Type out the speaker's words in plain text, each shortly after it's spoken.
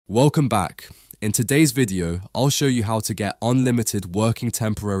Welcome back. In today's video, I'll show you how to get unlimited working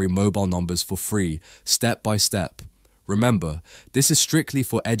temporary mobile numbers for free, step by step. Remember, this is strictly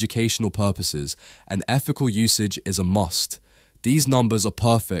for educational purposes, and ethical usage is a must. These numbers are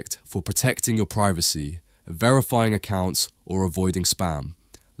perfect for protecting your privacy, verifying accounts, or avoiding spam.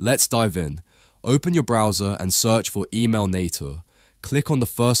 Let's dive in. Open your browser and search for Emailnator. Click on the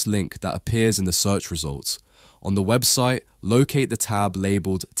first link that appears in the search results. On the website, locate the tab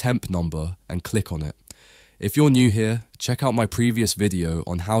labeled Temp Number and click on it. If you're new here, check out my previous video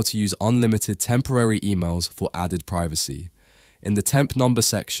on how to use unlimited temporary emails for added privacy. In the Temp Number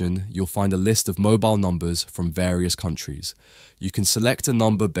section, you'll find a list of mobile numbers from various countries. You can select a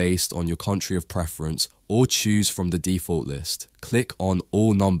number based on your country of preference or choose from the default list. Click on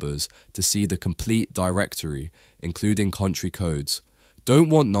All Numbers to see the complete directory, including country codes. Don't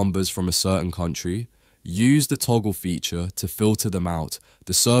want numbers from a certain country? Use the toggle feature to filter them out.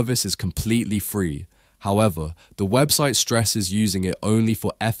 The service is completely free. However, the website stresses using it only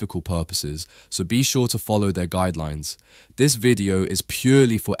for ethical purposes, so be sure to follow their guidelines. This video is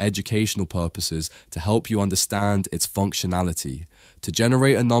purely for educational purposes to help you understand its functionality. To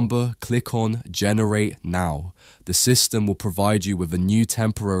generate a number, click on Generate Now. The system will provide you with a new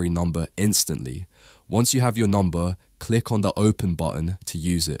temporary number instantly. Once you have your number, click on the Open button to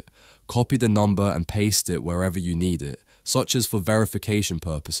use it. Copy the number and paste it wherever you need it, such as for verification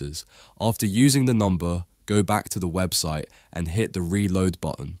purposes. After using the number, go back to the website and hit the Reload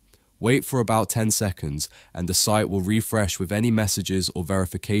button. Wait for about 10 seconds and the site will refresh with any messages or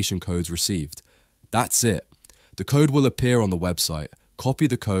verification codes received. That's it. The code will appear on the website. Copy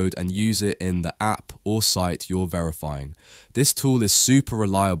the code and use it in the app or site you're verifying. This tool is super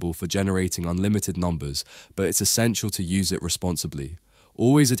reliable for generating unlimited numbers, but it's essential to use it responsibly.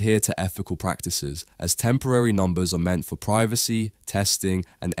 Always adhere to ethical practices, as temporary numbers are meant for privacy, testing,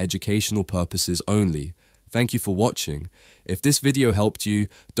 and educational purposes only. Thank you for watching. If this video helped you,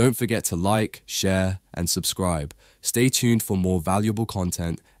 don't forget to like, share, and subscribe. Stay tuned for more valuable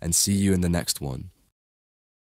content and see you in the next one.